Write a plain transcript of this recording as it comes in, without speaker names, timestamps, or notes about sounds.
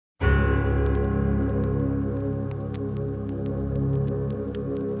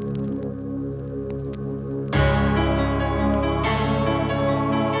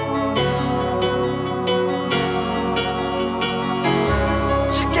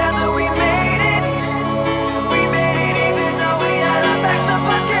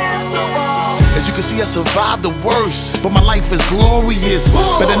Cause see, I survived the worst, but my life is glorious.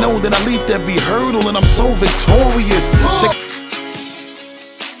 Better know that I leaped every hurdle and I'm so victorious.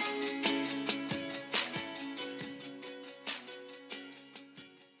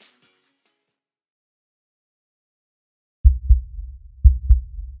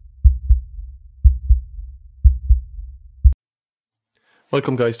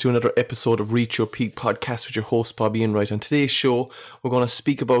 Welcome, guys, to another episode of Reach Your Peak podcast with your host, Bobby Enright. On today's show, we're going to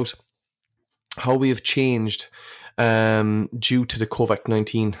speak about how we have changed due to the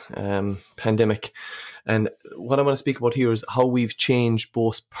COVID-19 pandemic. And what I want to speak about here is how we've changed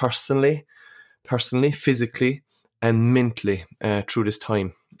both personally, physically, and mentally through this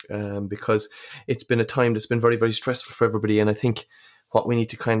time. Because it's been a time that's been very, very stressful for everybody. And I think what we need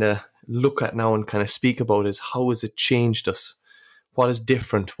to kind of look at now and kind of speak about is how has it changed us? What is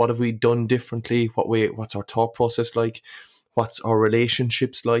different? What have we done differently? What's our thought process like? What's our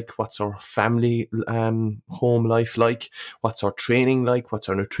relationships like? What's our family home life like? What's our training like? What's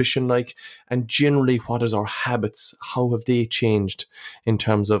our nutrition like? And generally, what is our habits? How have they changed in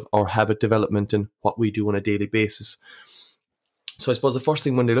terms of our habit development and what we do on a daily basis? So I suppose the first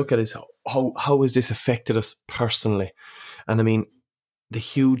thing when they look at it is how has this affected us personally? And I mean, the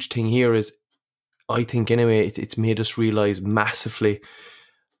huge thing here is, I think anyway, it's made us realize massively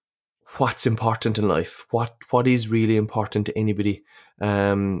what's important in life, what is really important to anybody.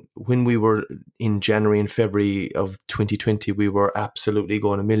 When we were in January and February of 2020, we were absolutely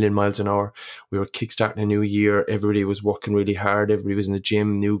going a million miles an hour. We were kickstarting a new year. Everybody was working really hard. Everybody was in the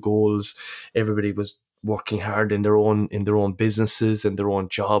gym, new goals. Everybody was working hard in their own businesses and their own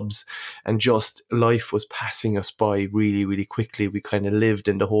jobs, and just life was passing us by really, really quickly. We kind of lived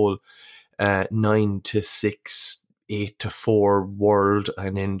in the whole 9 to 6, 8 to 4 world,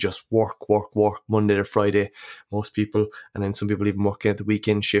 and then just work Monday to Friday, most people, and then some people even working at the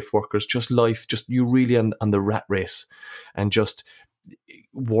weekend, shift workers, just life, just you really on the rat race, and just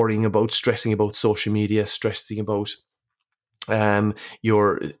stressing about social media, stressing about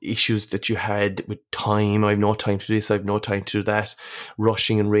your issues that you had with time. I have no time to do this, I have no time to do that,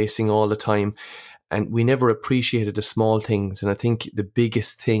 rushing and racing all the time. And we never appreciated the small things. And I think the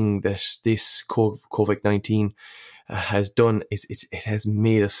biggest thing that this COVID-19 has done is it has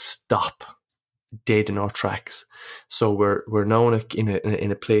made us stop dead in our tracks. So we're now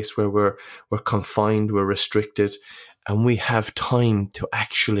in a place where we're confined, we're restricted, and we have time to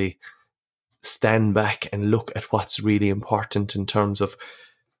actually stand back and look at what's really important in terms of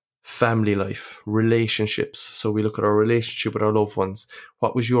family life, relationships. So we look at our relationship with our loved ones.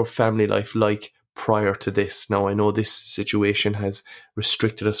 What was your family life like prior to this? Now, I know this situation has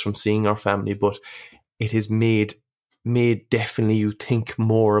restricted us from seeing our family, but it has made definitely you think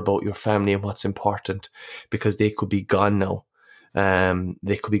more about your family and what's important, because they could be gone now.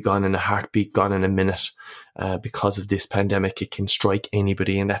 They could be gone in a heartbeat, gone in a minute. Because of this pandemic, it can strike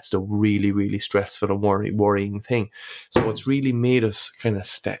anybody, and that's the really, really stressful and worrying thing. So it's really made us kind of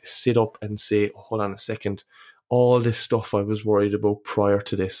sit up and say, oh, hold on a second, all this stuff I was worried about prior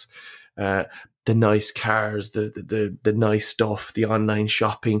to this, the nice cars, the nice stuff, the online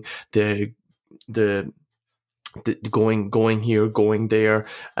shopping, the going here, going there,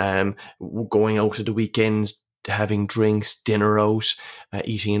 going out at the weekends, having drinks, dinner out,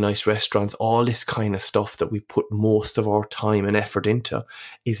 eating in nice restaurants, all this kind of stuff that we put most of our time and effort into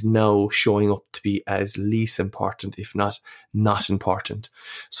is now showing up to be as least important, if not important.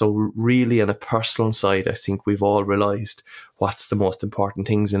 So really, on a personal side, I think we've all realized what's the most important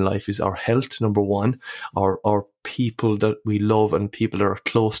things in life is our health, number one, our people that we love and people that are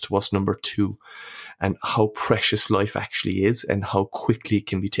close to us, number two, and how precious life actually is and how quickly it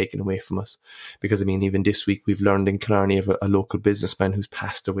can be taken away from us. Because, I mean, even this week we've learned in Killarney of a local businessman who's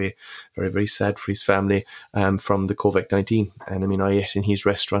passed away, very, very sad for his family, from the COVID-19. And I mean, I ate in his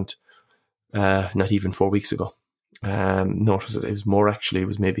restaurant not even 4 weeks ago. No, it was more actually. It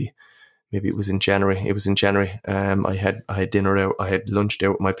was maybe it was in January. It was in January. I had dinner there. I had lunch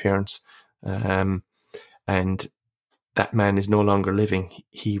there with my parents. And that man is no longer living.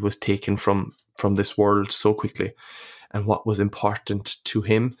 He was taken from this world so quickly. And what was important to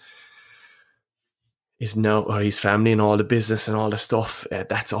him is now, or his family and all the business and all the stuff,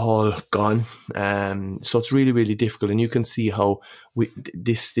 that's all gone. So it's really, really difficult. And you can see how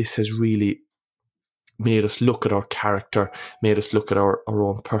this has really made us look at our character, made us look at our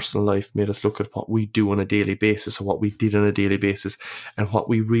own personal life, made us look at what we do on a daily basis, or what we did on a daily basis, and what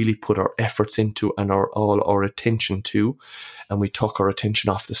we really put our efforts into and all our attention to. And we took our attention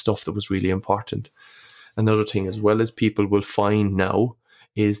off the stuff that was really important. Another thing as well as people will find now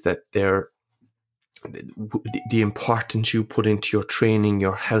is that the importance you put into your training,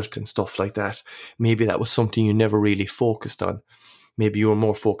 your health and stuff like that. Maybe that was something you never really focused on. Maybe you were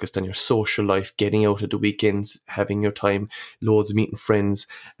more focused on your social life, getting out at the weekends, having your time, loads of meeting friends,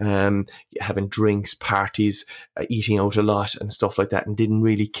 having drinks, parties, eating out a lot and stuff like that, and didn't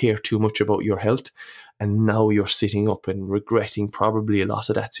really care too much about your health. And now you're sitting up and regretting probably a lot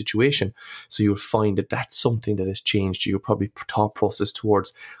of that situation. So you'll find that that's something that has changed. You'll probably thought process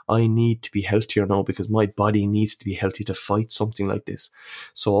towards, I need to be healthier now because my body needs to be healthy to fight something like this.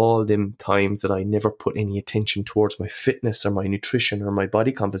 So all them times that I never put any attention towards my fitness or my nutrition or my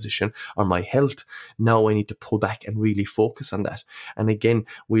body composition or my health, now I need to pull back and really focus on that. And again,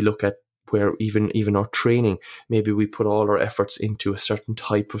 we look at where even our training, maybe we put all our efforts into a certain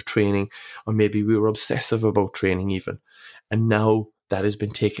type of training, or maybe we were obsessive about training even. And now that has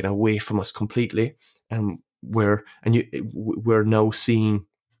been taken away from us completely. And we're now seeing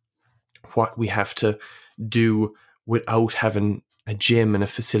what we have to do without having a gym and a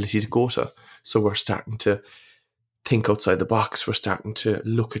facility to go to. So we're starting to think outside the box. We're starting to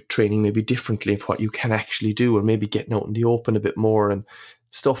look at training maybe differently of what you can actually do, or maybe getting out in the open a bit more and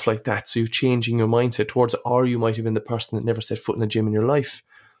stuff like that. So you're changing your mindset towards it, or you might have been the person that never set foot in a gym in your life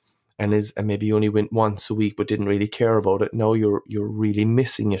and maybe you only went once a week but didn't really care about it. Now you're really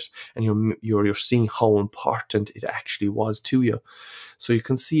missing it, and you're seeing how important it actually was to you. So you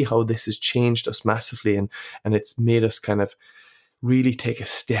can see how this has changed us massively, and it's made us kind of really take a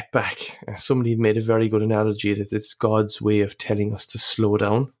step back. Somebody made a very good analogy that it's God's way of telling us to slow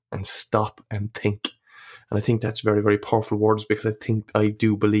down and stop and think. And I think that's very, very powerful words, because I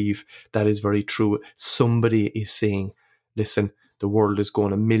do believe that is very true. Somebody is saying, listen, the world is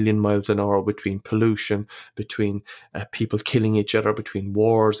going a million miles an hour between pollution, between people killing each other, between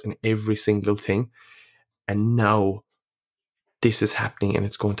wars and every single thing. And now this is happening, and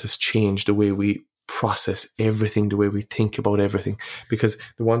it's going to change the way we process everything, the way we think about everything. Because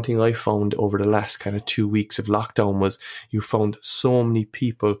the one thing I found over the last kind of 2 weeks of lockdown was you found so many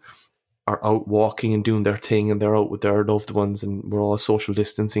people are out walking and doing their thing, and they're out with their loved ones, and we're all social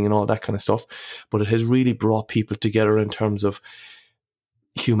distancing and all that kind of stuff. But it has really brought people together in terms of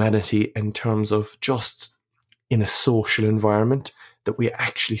humanity, in terms of just in a social environment, that we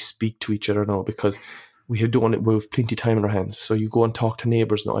actually speak to each other now, because we have done it with plenty of time in our hands. So you go and talk to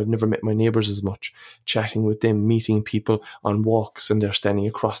neighbours now. I've never met my neighbours as much, chatting with them, meeting people on walks, and they're standing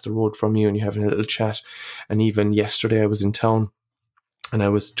across the road from you and you're having a little chat. And even yesterday I was in town, and I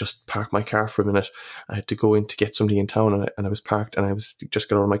was just parked my car for a minute. I had to go in to get somebody in town, and I was parked, and I was just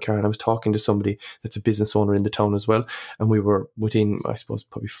got out of my car, and I was talking to somebody that's a business owner in the town as well. And we were within, I suppose,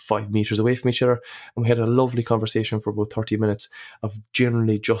 probably 5 meters away from each other. And we had a lovely conversation for about 30 minutes of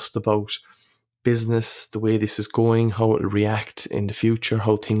generally just about business, the way this is going, how it will react in the future,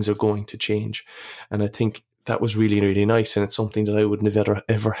 how things are going to change. And I think that was really, really nice. And it's something that I wouldn't have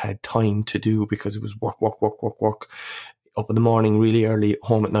ever had time to do, because it was work. Up in the morning really early,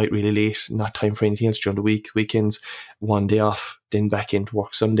 home at night really late, not time for anything else during the week, weekends, one day off, then back into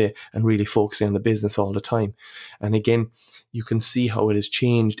work Sunday, and really focusing on the business all the time. And again, you can see how it has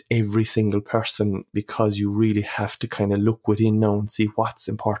changed every single person, because you really have to kind of look within now and see what's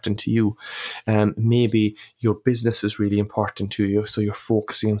important to you. Maybe your business is really important to you, so you're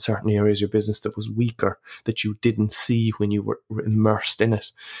focusing on certain areas of your business that was weaker, that you didn't see when you were immersed in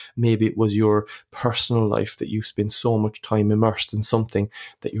it. Maybe it was your personal life, that you spend so much time immersed in something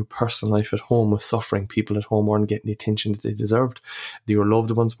that your personal life at home was suffering. People at home weren't getting the attention that they deserved. Your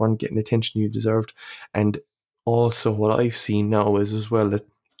loved ones weren't getting the attention you deserved. And also what I've seen now is as well that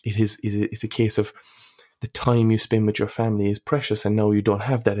it's a case of the time you spend with your family is precious, and now you don't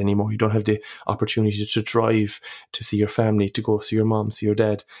have that anymore. You don't have the opportunity to drive to see your family, to go see your mom, see your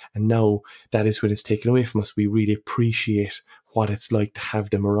dad. And now that is when it's taken away from us. We really appreciate what it's like to have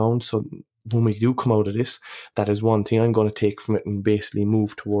them around. So when we do come out of this, that is one thing I'm going to take from it, and basically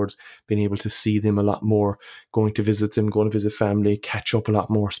move towards being able to see them a lot more, going to visit them, going to visit family, catch up a lot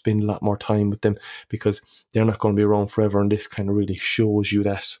more, spend a lot more time with them, because they're not going to be around forever. And this kind of really shows you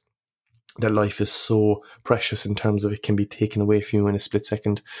that their life is so precious in terms of it can be taken away from you in a split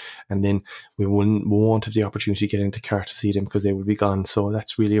second, and then we won't have the opportunity to get into car to see them because they will be gone. So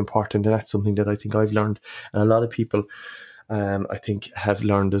that's really important, and that's something that I think I've learned, and a lot of people I think have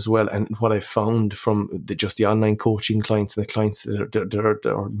learned as well. And what I found from just the online coaching clients and the clients that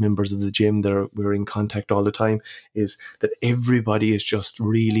are members of the gym that we're in contact all the time, is that everybody is just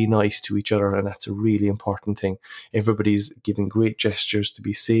really nice to each other, and that's a really important thing. Everybody's giving great gestures to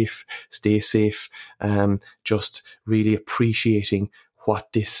be safe, stay safe, just really appreciating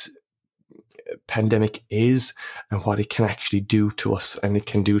what this pandemic is and what it can actually do to us, and it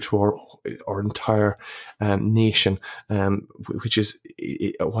can do to our our entire nation, which is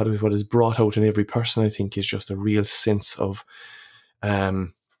what is brought out in every person, I think, is just a real sense of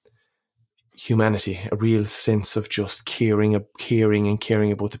humanity, a real sense of just caring about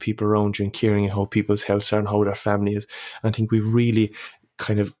the people around you and caring how people's health are and how their family is. And I think we've really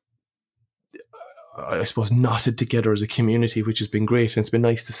kind of, I suppose, knotted together as a community, which has been great, and it's been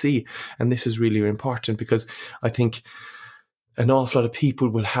nice to see. And this is really important, because I think an awful lot of people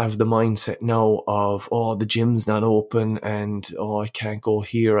will have the mindset now of, oh, the gym's not open, and oh, I can't go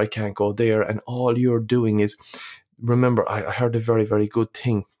here, I can't go there. And all you're doing is, remember, I heard a very, very good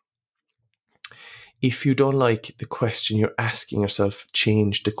thing. If you don't like the question you're asking yourself,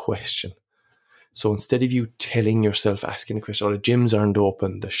 change the question. So instead of you telling yourself, asking the question, oh, the gyms aren't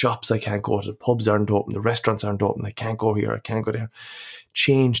open, the shops I can't go to, the pubs aren't open, the restaurants aren't open, I can't go here, I can't go there.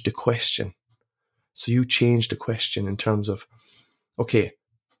 Change the question. So you change the question in terms of, okay,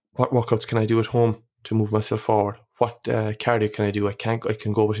 what workouts can I do at home to move myself forward? What cardio can I do? I can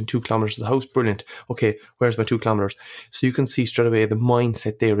go within 2 kilometers of the house. Brilliant. Okay, where's my 2 kilometers? So you can see straight away the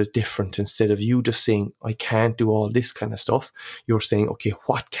mindset there is different. Instead of you just saying, I can't do all this kind of stuff, you're saying, okay,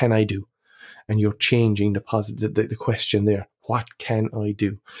 what can I do? And you're changing the question there. What can I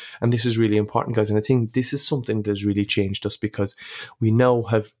do? And this is really important, guys. And I think this is something that has really changed us, because we now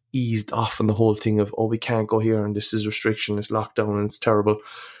have eased off on the whole thing of, oh, we can't go here, and this is restriction, it's lockdown, and it's terrible.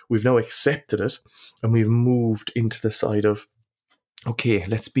 We've now accepted it, and we've moved into the side of, okay,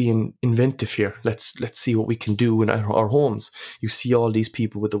 let's be inventive here. Let's see what we can do in our homes. You see all these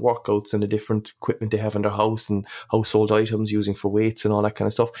people with the workouts and the different equipment they have in their house and household items using for weights and all that kind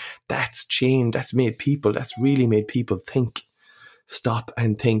of stuff. That's changed. That's really made people think. Stop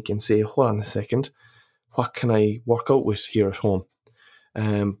and think and say, hold on a second, what can I work out with here at home?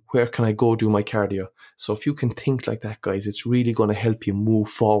 Where can I go do my cardio? So if you can think like that, guys, it's really going to help you move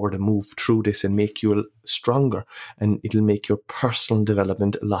forward and move through this and make you stronger, and it'll make your personal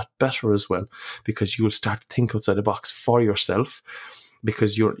development a lot better as well, because you'll start to think outside the box for yourself,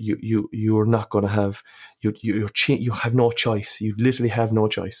 because you're not going to have you have no choice. You literally have no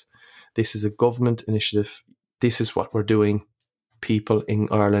choice. This is a government initiative. This is what we're doing. People in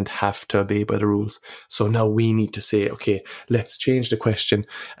Ireland have to obey by the rules. So now we need to say, okay, let's change the question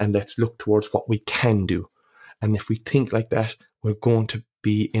and let's look towards what we can do. And if we think like that, we're going to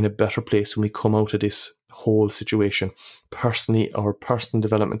be in a better place when we come out of this whole situation. Personally, our personal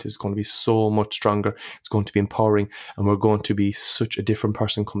development is going to be so much stronger. It's going to be empowering, and we're going to be such a different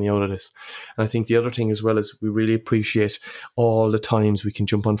person coming out of this. And I think the other thing as well is we really appreciate all the times we can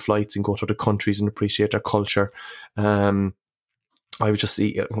jump on flights and go to other countries and appreciate their culture. I was just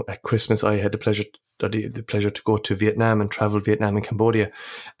at Christmas, I had the pleasure to go to Vietnam and travel Vietnam and Cambodia.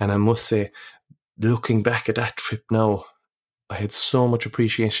 And I must say, looking back at that trip now, I had so much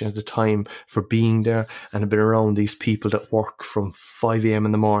appreciation at the time for being there, and I've been around these people that work from 5 a.m.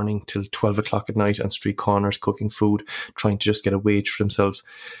 in the morning till 12 o'clock at night on street corners, cooking food, trying to just get a wage for themselves.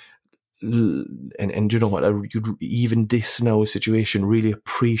 And you know what, even this now situation, you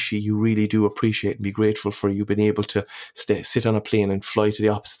really do appreciate and be grateful for you being able to sit on a plane and fly to the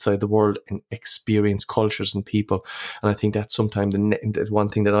opposite side of the world and experience cultures and people. And I think that's sometimes the one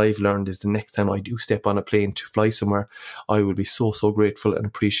thing that I've learned is the next time I do step on a plane to fly somewhere, I will be so grateful and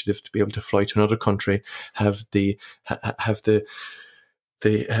appreciative to be able to fly to another country, have the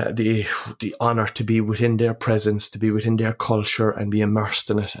honor to be within their presence, to be within their culture and be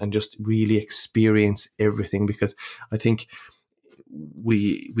immersed in it and just really experience everything. Because I think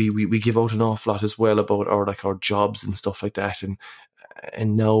we give out an awful lot as well about our jobs and stuff like that, and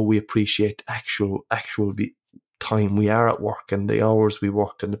now we appreciate actual time we are at work and the hours we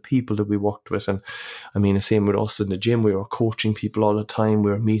worked and the people that we worked with. And I mean, the same with us in the gym. We were coaching people all the time.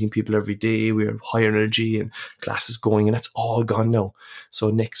 We were meeting people every day. We were high energy and classes going, and that's all gone now. So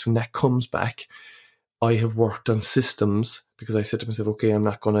next, when that comes back, I have worked on systems, because I said to myself, okay, I'm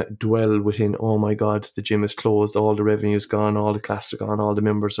not going to dwell within, oh my God, the gym is closed, all the revenue's gone, all the classes are gone, all the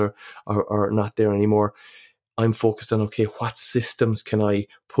members are not there anymore. I'm focused on, okay, what systems can I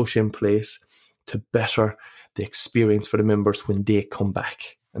put in place to better the experience for the members when they come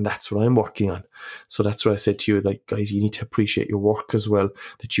back? And that's what I'm working on. So that's what I said to you, like, guys, you need to appreciate your work as well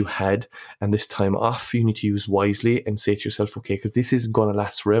that you had, and this time off you need to use wisely and say to yourself, okay, because this isn't going to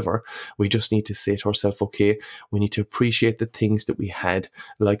last forever. We just need to say to ourselves, okay, we need to appreciate the things that we had.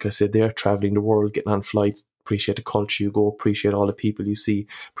 Like I said, they're traveling the world, getting on flights. Appreciate the culture you go, appreciate all the people you see,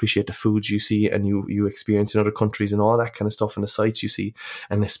 appreciate the foods you see and you experience in other countries and all that kind of stuff, and the sights you see.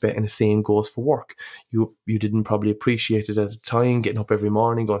 And the same goes for work. You didn't probably appreciate it at the time, getting up every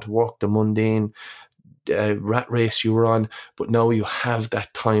morning, going to work, the mundane rat race you were on, but now you have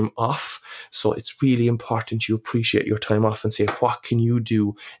that time off. So it's really important you appreciate your time off and say, what can you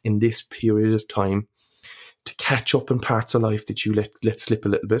do in this period of time to catch up in parts of life that you let slip a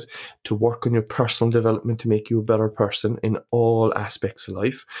little bit, to work on your personal development to make you a better person in all aspects of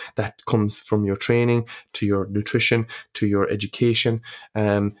life. That comes from your training, to your nutrition, to your education,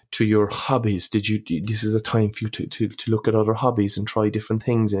 to your hobbies. This is a time for you to look at other hobbies and try different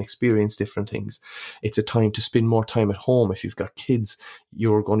things and experience different things. It's a time to spend more time at home. If you've got kids,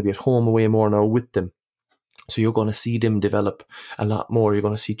 you're going to be at home way more now with them. So you're going to see them develop a lot more. You're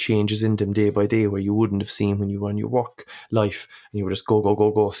going to see changes in them day by day where you wouldn't have seen when you were in your work life and you were just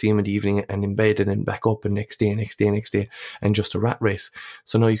go, see them in the evening and in bed and then back up and next day, and just a rat race.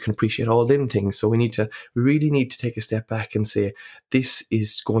 So now you can appreciate all them things. So we really need to take a step back and say, this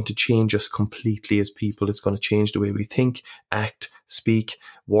is going to change us completely as people. It's going to change the way we think, act, speak,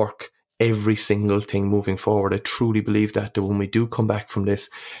 work, every single thing moving forward. I truly believe that when we do come back from this,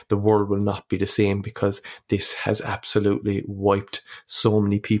 the world will not be the same, because this has absolutely wiped so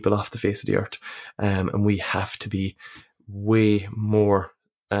many people off the face of the earth. And we have to be way more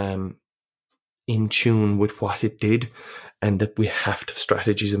in tune with what it did, and that we have to have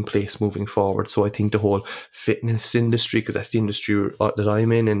strategies in place moving forward. So I think the whole fitness industry, because that's the industry that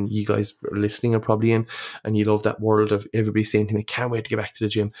I'm in and you guys listening are probably in, and you love that world of everybody saying to me, can't wait to get back to the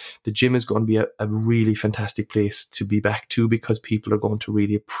gym. The gym is going to be a really fantastic place to be back to, because people are going to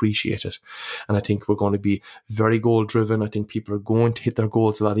really appreciate it. And I think we're going to be very goal driven. I think people are going to hit their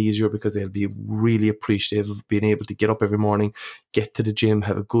goals a lot easier because they'll be really appreciative of being able to get up every morning, get to the gym,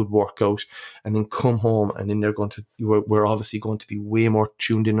 have a good workout, and then come home. And then we're obviously going to be way more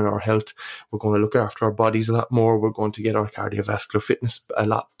tuned in on our health. We're going to look after our bodies a lot more. We're going to get our cardiovascular fitness a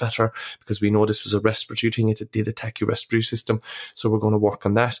lot better, because we know this was a respiratory thing. It did attack your respiratory system. So we're going to work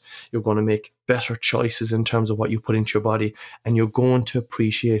on that. You're going to make better choices in terms of what you put into your body, and you're going to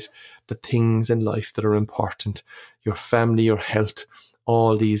appreciate the things in life that are important. Your family, your health,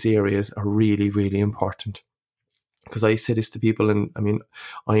 all these areas are really, really important. Because I say this to people, and I mean,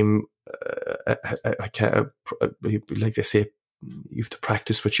 I can't, like they say, you have to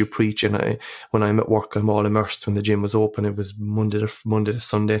practice what you preach. And when I'm at work, I'm all immersed. When the gym was open, it was Monday to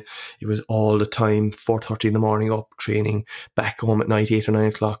Sunday. It was all the time, 4:30 in the morning up, training, back home at night, 8 or 9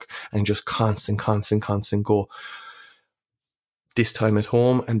 o'clock, and just constant go. This time at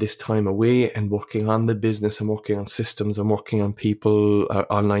home and this time away, and working on the business and working on systems and working on people,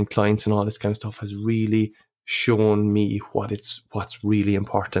 online clients and all this kind of stuff has really shown me what's really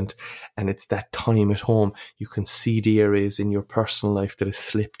important. And it's that time at home. You can see the areas in your personal life that has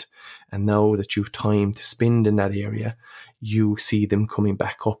slipped, and now that you've time to spend in that area, you see them coming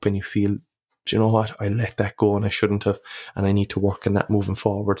back up and you feel, do you know what, I let that go and I shouldn't have, and I need to work on that moving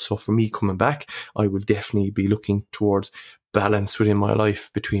forward. So for me coming back, I will definitely be looking towards balance within my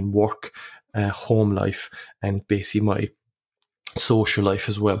life between work, home life, and basically my social life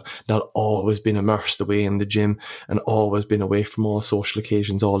as well. Not always been immersed away in the gym and always been away from all social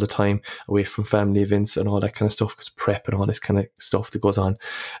occasions all the time, away from family events and all that kind of stuff, because prep and all this kind of stuff that goes on.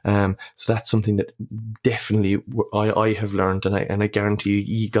 So that's something that definitely I have learned, and I guarantee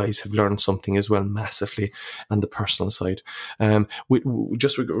you guys have learned something as well, massively, on the personal side.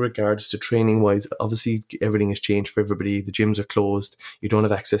 Just with regards to training wise, obviously everything has changed for everybody. The gyms are closed. You don't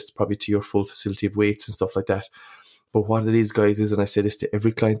have access probably to your full facility of weights and stuff like that. But what it is, guys, is, and I say this to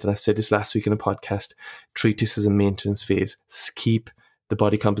every client, and I said this last week in a podcast, treat this as a maintenance phase. Keep the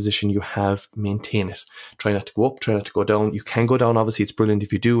body composition you have, maintain it. Try not to go up, try not to go down. You can go down, obviously it's brilliant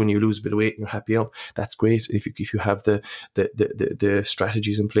if you do and you lose a bit of weight and you're happy, that's great. If you have the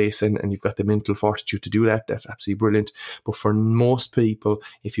strategies in place and you've got the mental fortitude to do that, that's absolutely brilliant. But for most people,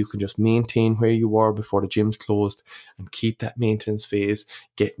 if you can just maintain where you were before the gym's closed and keep that maintenance phase,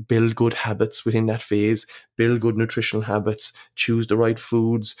 build good habits within that phase, build good nutritional habits, choose the right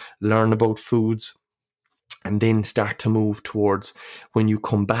foods, learn about foods, and then start to move towards, when you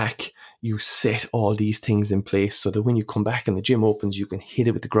come back, you set all these things in place so that when you come back and the gym opens, you can hit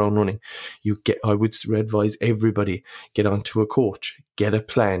it with the ground running. I would advise everybody, get onto a coach, get a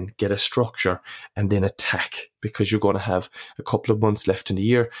plan, get a structure, and then attack, because you're going to have a couple of months left in the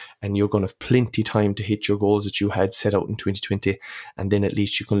year and you're going to have plenty time to hit your goals that you had set out in 2020. And then at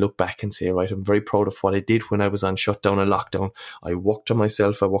least you can look back and say, right, I'm very proud of what I did when I was on shutdown and lockdown. I worked on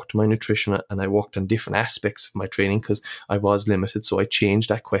myself, I worked on my nutrition, and I worked on different aspects of my training because I was limited. So I changed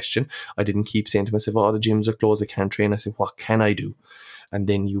that question. I didn't keep saying to myself, the gyms are closed, I can't train. I said, what can I do? and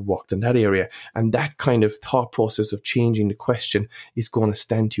then you worked in that area. And that kind of thought process of changing the question is going to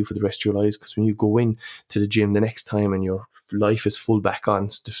stand to you for the rest of your lives, because when you go in to the gym the next time and your life is full back on,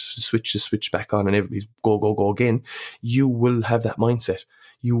 the switch is switched back on and everybody's go again, you will have that mindset.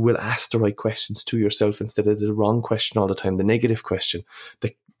 You will ask the right questions to yourself instead of the wrong question all the time, the negative question,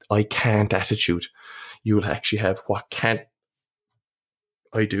 the I can't attitude. You will actually have what can't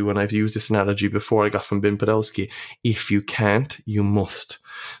I do, and I've used this analogy before I got from Ben Podolsky. If you can't, you must.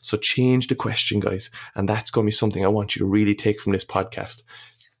 So change the question, guys. And that's going to be something I want you to really take from this podcast.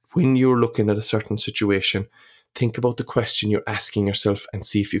 When you're looking at a certain situation, think about the question you're asking yourself and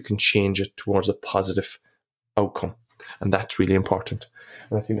see if you can change it towards a positive outcome. And that's really important.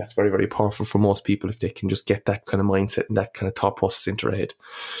 And I think that's very, very powerful for most people if they can just get that kind of mindset and that kind of thought process into their head.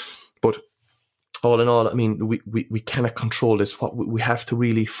 But all in all, I mean, we cannot control this. What we have to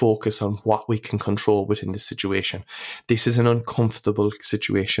really focus on what we can control within this situation. This is an uncomfortable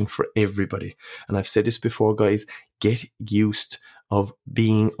situation for everybody. And I've said this before, guys, get used of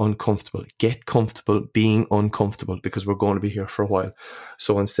being uncomfortable. Get comfortable being uncomfortable, because we're going to be here for a while.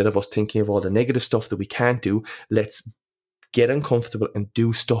 So instead of us thinking of all the negative stuff that we can't do, let's get uncomfortable and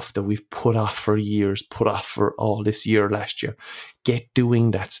do stuff that we've put off for years, put off for all this year, last year. Get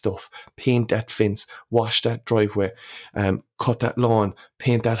doing that stuff. Paint that fence, wash that driveway, cut that lawn,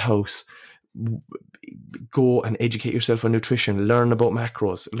 paint that house. Go and educate yourself on nutrition, learn about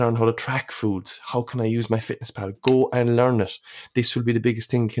macros, learn how to track foods. How can I use MyFitnessPal? Go and learn it. This will be the biggest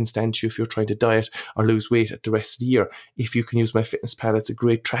thing that can stand to you if you're trying to diet or lose weight at the rest of the year. If you can use MyFitnessPal, it's a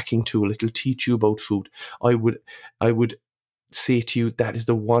great tracking tool. It'll teach you about food. I would say to you, that is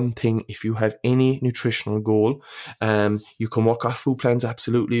the one thing. If you have any nutritional goal, you can work off food plans,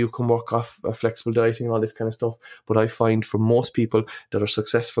 absolutely. You can work off flexible dieting and all this kind of stuff. But I find for most people that are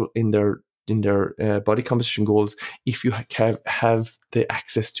successful in their body composition goals, if you have the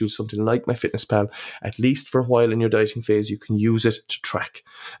access to something like MyFitnessPal, at least for a while in your dieting phase, you can use it to track,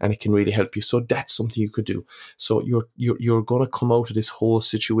 and it can really help you. So that's something you could do. So you're going to come out of this whole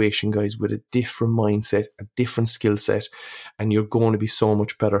situation, guys, with a different mindset, a different skill set, and you're going to be so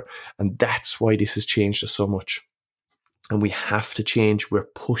much better. And that's why this has changed us so much. And we have to change. We're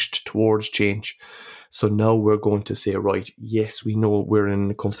pushed towards change. So now we're going to say, right, yes, we know we're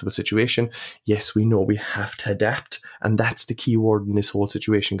in a comfortable situation. Yes, we know we have to adapt. And that's the key word in this whole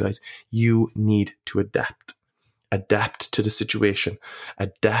situation, guys. You need to adapt. Adapt to the situation.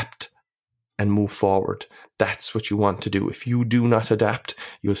 Adapt and move forward. That's what you want to do. If you do not adapt,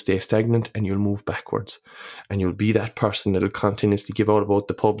 you'll stay stagnant and you'll move backwards. And you'll be that person that'll continuously give out about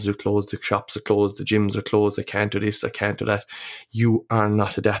the pubs are closed, the shops are closed, the gyms are closed, I can't do this, I can't do that. You are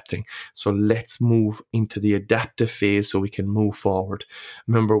not adapting. So let's move into the adaptive phase so we can move forward.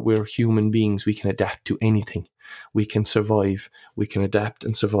 Remember, we're human beings. We can adapt to anything. We can survive. We can adapt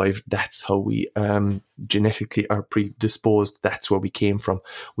and survive. That's how we genetically are predisposed. That's where we came from.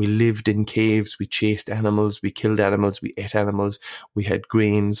 We lived in caves. We chased animals. We killed animals. We ate animals. We had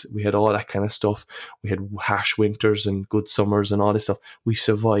grains. We had all that kind of stuff. We had harsh winters and good summers and all this stuff. We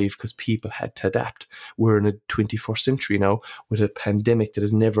survived because people had to adapt. We're in a 21st century now with a pandemic that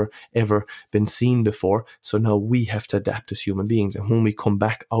has never, ever been seen before. So now we have to adapt as human beings. And when we come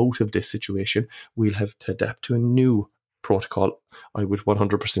back out of this situation, we'll have to adapt to a new protocol. I would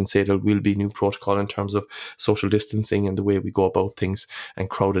 100% say there will be new protocol in terms of social distancing and the way we go about things and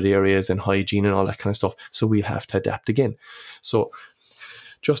crowded areas and hygiene and all that kind of stuff. So we'll have to adapt again. So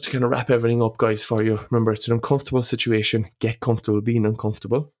just to kind of wrap everything up, guys, for you, remember, it's an uncomfortable situation. Get comfortable being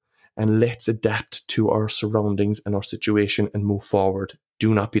uncomfortable, and let's adapt to our surroundings and our situation and move forward.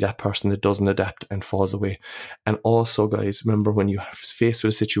 Do not be that person that doesn't adapt and falls away. And also, guys, remember, when you're faced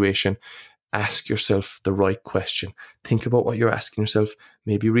with a situation, ask yourself the right question. Think about what you're asking yourself.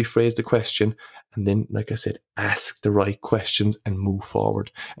 Maybe rephrase the question. And then, like I said, ask the right questions and move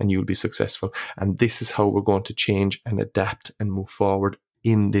forward, and you'll be successful. And this is how we're going to change and adapt and move forward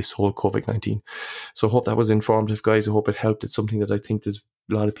in this whole COVID-19. So I hope that was informative, guys. I hope it helped. It's something that I think there's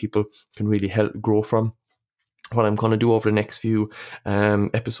a lot of people can really help grow from. What I'm going to do over the next few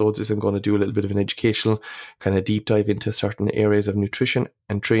episodes is I'm going to do a little bit of an educational kind of deep dive into certain areas of nutrition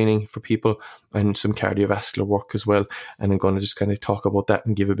and training for people, and some cardiovascular work as well. And I'm going to just kind of talk about that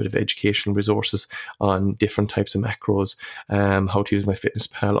and give a bit of educational resources on different types of macros, how to use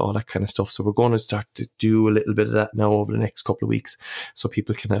MyFitnessPal, all that kind of stuff. So we're going to start to do a little bit of that now over the next couple of weeks, so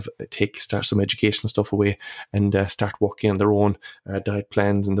people can start some educational stuff away and start working on their own diet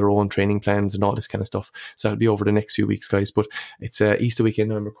plans and their own training plans and all this kind of stuff. So that'll be over the next few weeks, guys. But it's Easter weekend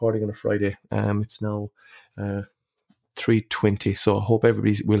now. I'm recording on a Friday. It's now 3 3:20. So I hope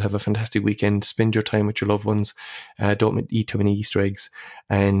everybody will have a fantastic weekend. Spend your time with your loved ones. Don't eat too many Easter eggs,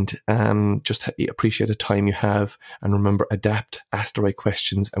 and just appreciate the time you have. And remember, adapt, ask the right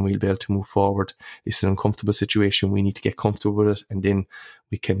questions, and we'll be able to move forward. This is an uncomfortable situation. We need to get comfortable with it, and then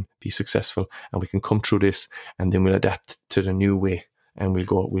we can be successful, and we can come through this, and then we'll adapt to the new way. And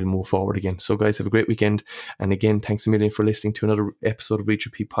we'll move forward again. So guys, have a great weekend. And again, thanks a million for listening to another episode of Reach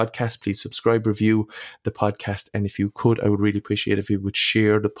Your Peak podcast. Please subscribe, review the podcast. And if you could, I would really appreciate if you would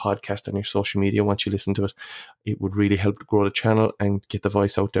share the podcast on your social media once you listen to it. It would really help grow the channel and get the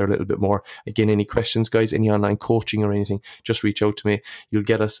voice out there a little bit more. Again, any questions, guys, any online coaching or anything, just reach out to me. You'll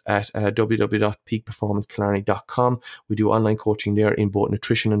get us at www.peakperformancekillarney.com. We do online coaching there in both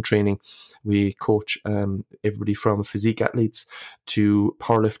nutrition and training. We coach everybody from physique athletes to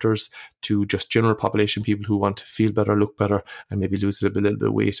powerlifters to just general population people who want to feel better, look better, and maybe lose a little bit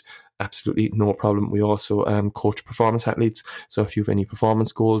of weight. Absolutely no problem. We also coach performance athletes. So if you have any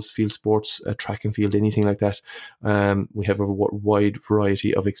performance goals, field sports, track and field, anything like that, we have a wide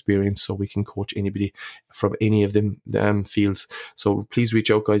variety of experience. So we can coach anybody from any of them fields. So please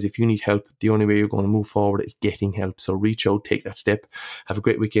reach out, guys. If you need help, the only way you're going to move forward is getting help. So reach out, take that step. Have a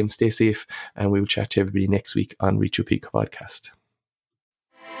great weekend. Stay safe. And we will chat to everybody next week on Reach Your Peak podcast.